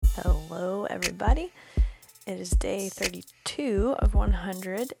everybody. It is day 32 of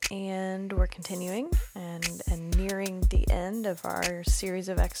 100, and we're continuing and nearing the end of our series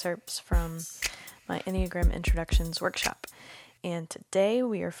of excerpts from my Enneagram Introductions workshop. And today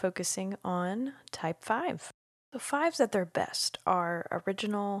we are focusing on type 5. The 5s at their best are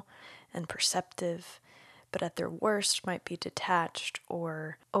original and perceptive, but at their worst might be detached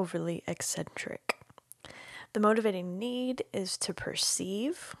or overly eccentric. The motivating need is to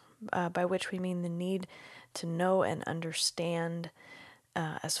perceive, by which we mean the need to know and understand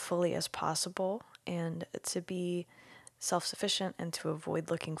as fully as possible, and to be self-sufficient and to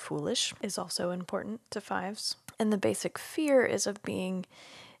avoid looking foolish is also important to 5s. And the basic fear is of being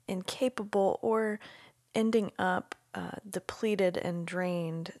incapable or ending up depleted and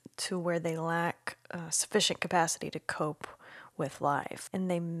drained to where they lack sufficient capacity to cope with life. And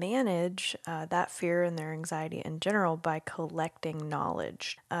they manage that fear and their anxiety in general by collecting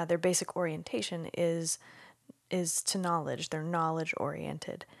knowledge. Their basic orientation is to knowledge. They're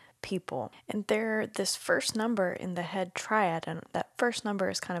knowledge-oriented people. And they're this first number in the head triad, and that first number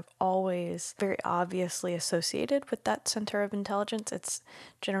is kind of always very obviously associated with that center of intelligence. It's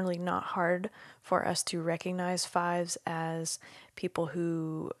generally not hard for us to recognize 5s as people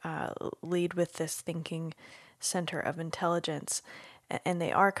who lead with this thinking center of intelligence, and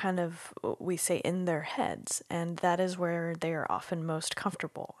they are kind of, we say, in their heads, and that is where they are often most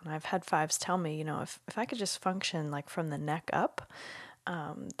comfortable. And I've had 5s tell me, if I could just function like from the neck up,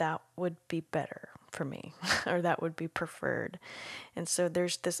 that would be better for me, or that would be preferred. And so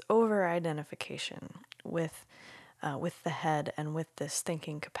there's this over-identification with the head and with this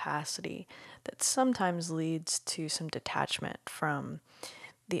thinking capacity that sometimes leads to some detachment from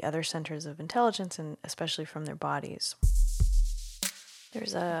the other centers of intelligence, and especially from their bodies.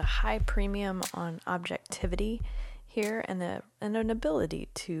 There's a high premium on objectivity here, and an ability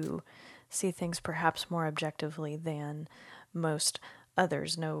to see things perhaps more objectively than most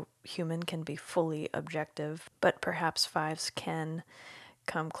others. No human can be fully objective, but perhaps 5s can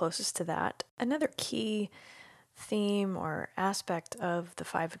come closest to that. Another key theme or aspect of the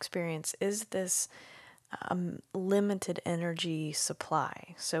 5 experience is this limited energy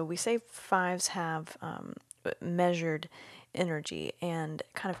supply. So we say 5s have measured energy, and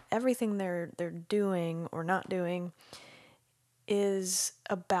kind of everything they're doing or not doing is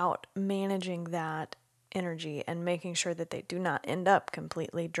about managing that energy and making sure that they do not end up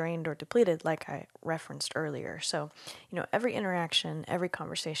completely drained or depleted, like I referenced earlier. So, every interaction, every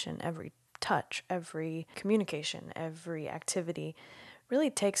conversation, every touch, every communication, every activity really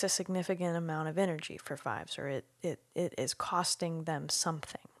takes a significant amount of energy for 5s, or it is costing them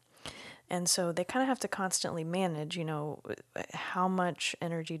something. And so they kind of have to constantly manage, how much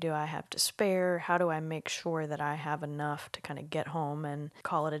energy do I have to spare? How do I make sure that I have enough to kind of get home and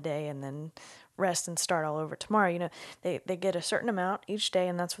call it a day and then rest and start all over tomorrow? They get a certain amount each day,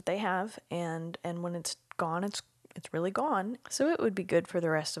 and that's what they have. And when it's gone, it's really gone. So it would be good for the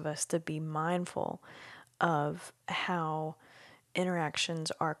rest of us to be mindful of how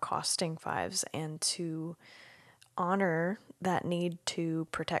interactions are costing 5s, and to honor that need to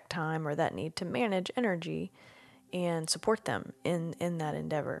protect time or that need to manage energy and support them in that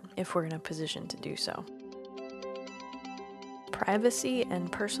endeavor if we're in a position to do so. Privacy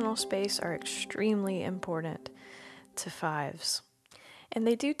and personal space are extremely important to 5s, and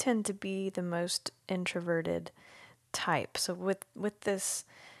they do tend to be the most introverted type. So with this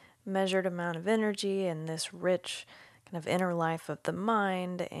measured amount of energy and this rich kind of inner life of the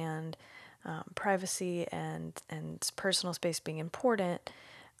mind, and privacy and personal space being important,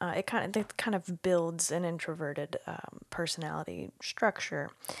 it kind of builds an introverted personality structure.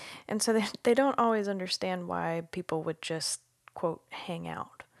 And so they don't always understand why people would just, quote, hang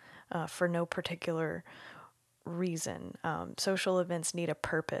out for no particular reason. Social events need a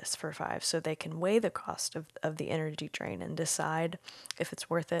purpose for 5, so they can weigh the cost of the energy drain and decide if it's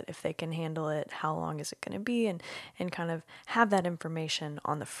worth it, if they can handle it, how long is it going to be, and kind of have that information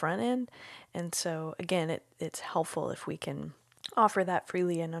on the front end. And so again, it's helpful if we can offer that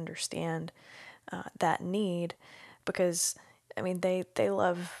freely and understand that need, because they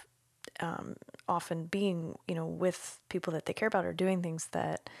love often being with people that they care about, or doing things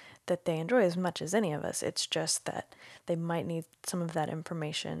that they enjoy as much as any of us. It's just that they might need some of that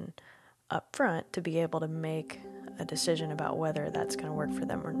information up front to be able to make a decision about whether that's going to work for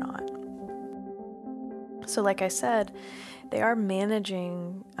them or not. So like I said, they are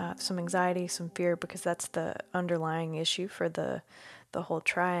managing some anxiety, some fear, because that's the underlying issue for the whole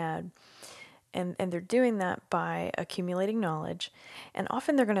triad. And they're doing that by accumulating knowledge, and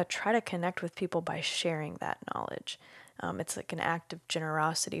often they're going to try to connect with people by sharing that knowledge. It's like an act of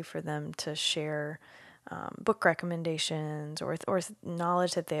generosity for them to share book recommendations or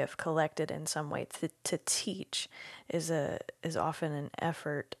knowledge that they have collected in some way. To teach is often an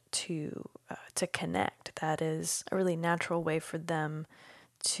effort to connect. That is a really natural way for them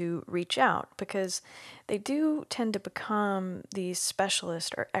to reach out, because they do tend to become these specialists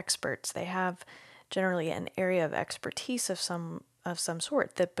or experts. They have generally an area of expertise of some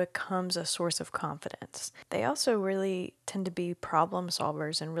sort that becomes a source of confidence. They also really tend to be problem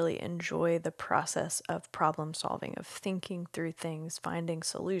solvers and really enjoy the process of problem solving, of thinking through things, finding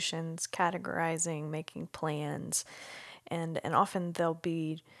solutions, categorizing, making plans, and often they'll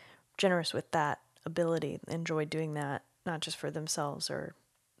be generous with that ability, enjoy doing that, not just for themselves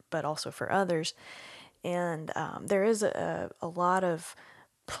but also for others. And there is a lot of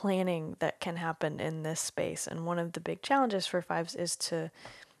planning that can happen in this space. And one of the big challenges for fives is to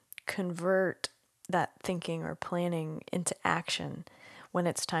convert that thinking or planning into action when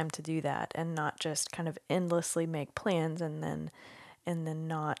it's time to do that, and not just kind of endlessly make plans and then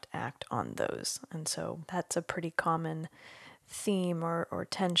not act on those. And so that's a pretty common theme or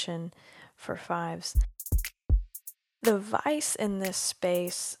tension for fives. The vice in this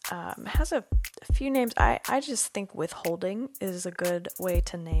space has a few names. I just think withholding is a good way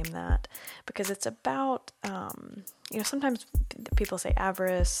to name that, because it's about, sometimes people say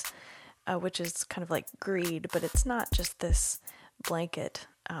avarice, which is kind of like greed, but it's not just this blanket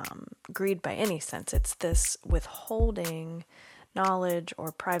greed by any sense. It's this withholding knowledge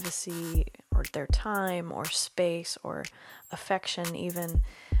or privacy or their time or space or affection even.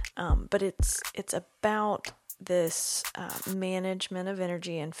 But it's about this management of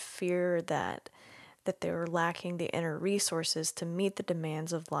energy and fear that they're lacking the inner resources to meet the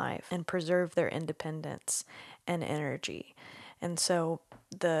demands of life and preserve their independence and energy. And so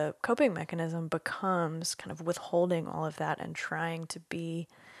the coping mechanism becomes kind of withholding all of that and trying to be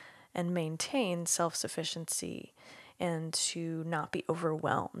and maintain self-sufficiency and to not be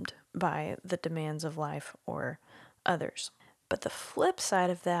overwhelmed by the demands of life or others. But the flip side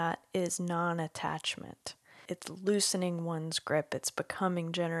of that is non-attachment. It's loosening one's grip. It's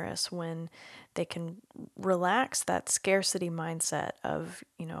becoming generous when they can relax that scarcity mindset of,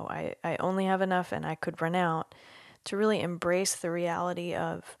 I only have enough and I could run out, to really embrace the reality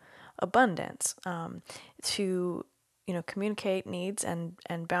of abundance, to, communicate needs and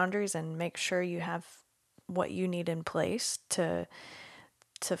boundaries and make sure you have what you need in place to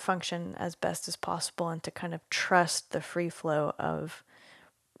function as best as possible, and to kind of trust the free flow of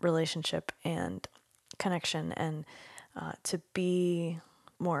relationship and connection, and to be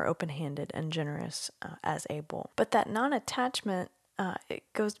more open-handed and generous as able. But that non-attachment, it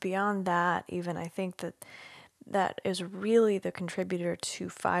goes beyond that even. I think that is really the contributor to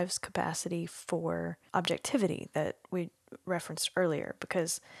five's capacity for objectivity that we referenced earlier,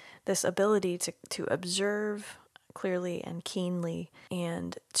 because this ability to observe clearly and keenly,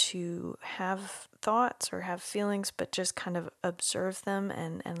 and to have thoughts or have feelings, but just kind of observe them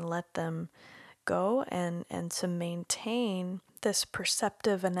and let them go, and to maintain this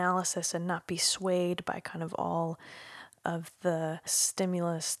perceptive analysis and not be swayed by kind of all of the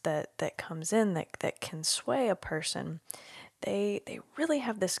stimulus that comes in that can sway a person. They really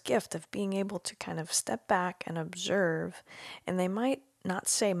have this gift of being able to kind of step back and observe, and they might not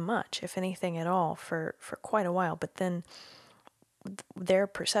say much, if anything at all, for quite a while, but then their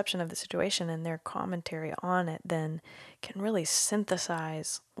perception of the situation and their commentary on it then can really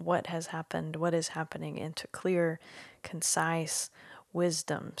synthesize what has happened, what is happening, into clear, concise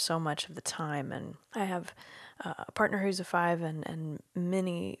wisdom so much of the time. And I have a partner who's a five, and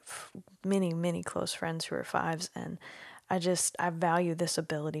many close friends who are fives, and I value this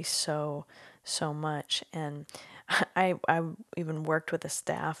ability so much. And I even worked with a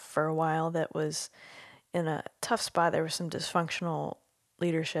staff for a while that was in a tough spot. There was some dysfunctional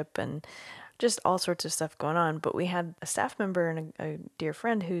leadership and just all sorts of stuff going on. But we had a staff member and a dear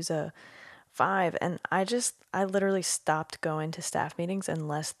friend who's a five, and I literally stopped going to staff meetings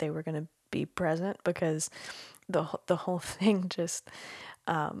unless they were going to be present, because the whole thing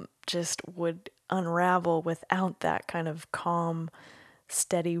just would unravel without that kind of calm,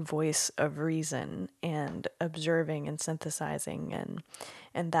 steady voice of reason and observing and synthesizing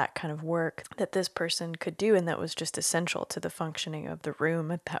and that kind of work that this person could do, and that was just essential to the functioning of the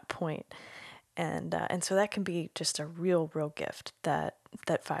room at that point. And so that can be just a real gift that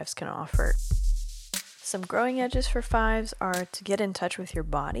fives can offer. Some growing edges for fives are to get in touch with your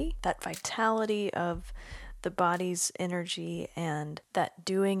body, that vitality of the body's energy, and that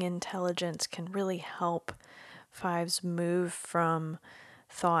doing intelligence can really help fives move from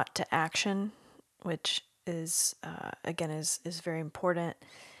thought to action, which is again is very important.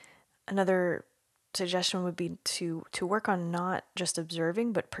 Another suggestion would be to work on not just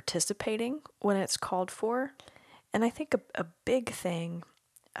observing but participating when it's called for. And I think a big thing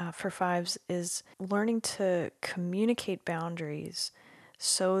for fives is learning to communicate boundaries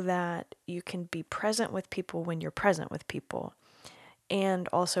so that you can be present with people when you're present with people, and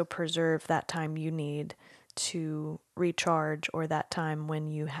also preserve that time you need to recharge, or that time when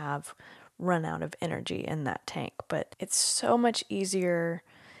you have run out of energy in that tank. But it's so much easier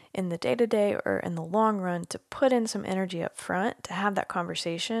in the day-to-day or in the long run to put in some energy up front, to have that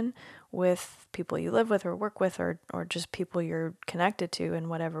conversation with people you live with or work with, or just people you're connected to in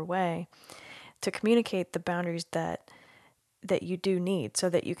whatever way, to communicate the boundaries that you do need, so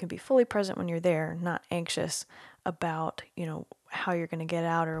that you can be fully present when you're there, not anxious about, how you're going to get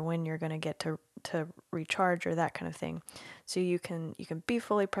out or when you're going to get to recharge or that kind of thing. So you can be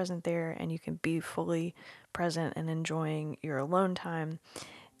fully present there, and you can be fully present and enjoying your alone time.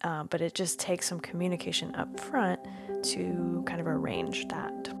 But it just takes some communication up front to kind of arrange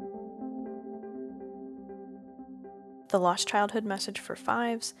that. The lost childhood message for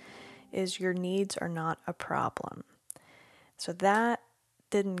fives is your needs are not a problem. So that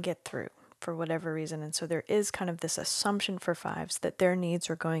didn't get through for whatever reason. And so there is kind of this assumption for fives that their needs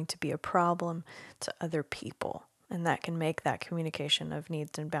are going to be a problem to other people. And that can make that communication of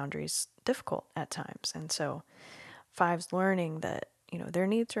needs and boundaries difficult at times. And so fives learning that, their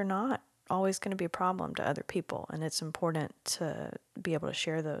needs are not always going to be a problem to other people. And it's important to be able to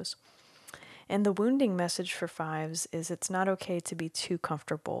share those. And the wounding message for fives is it's not okay to be too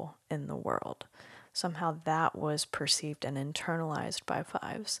comfortable in the world. Somehow that was perceived and internalized by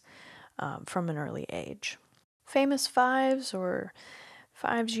fives from an early age. Famous fives, or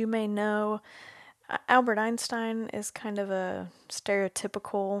fives you may know. Albert Einstein is kind of a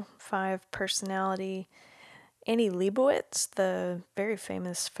stereotypical five personality. Annie Leibovitz, the very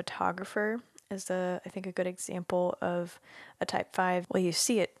famous photographer, is I think a good example of a type 5. Well, you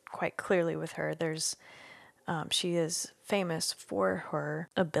see it quite clearly with her. She is famous for her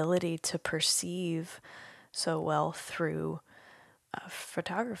ability to perceive so well through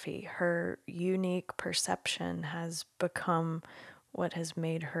photography. Her unique perception has become what has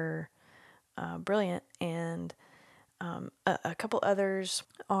made her brilliant. And a couple others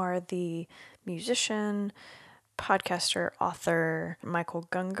are the musician, podcaster, author Michael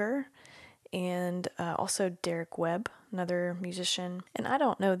Gungor, and also Derek Webb, another musician. And I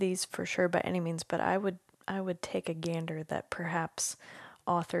don't know these for sure by any means, but I would take a gander that perhaps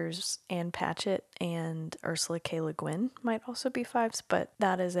authors Ann Patchett and Ursula K. Le Guin might also be fives, but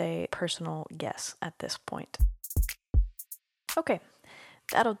that is a personal guess at this point. Okay,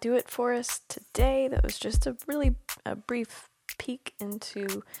 that'll do it for us today. That was just a brief peek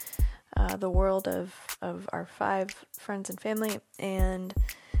into the world of our five friends and family, and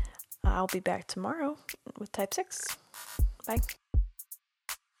I'll be back tomorrow with type 6. Bye.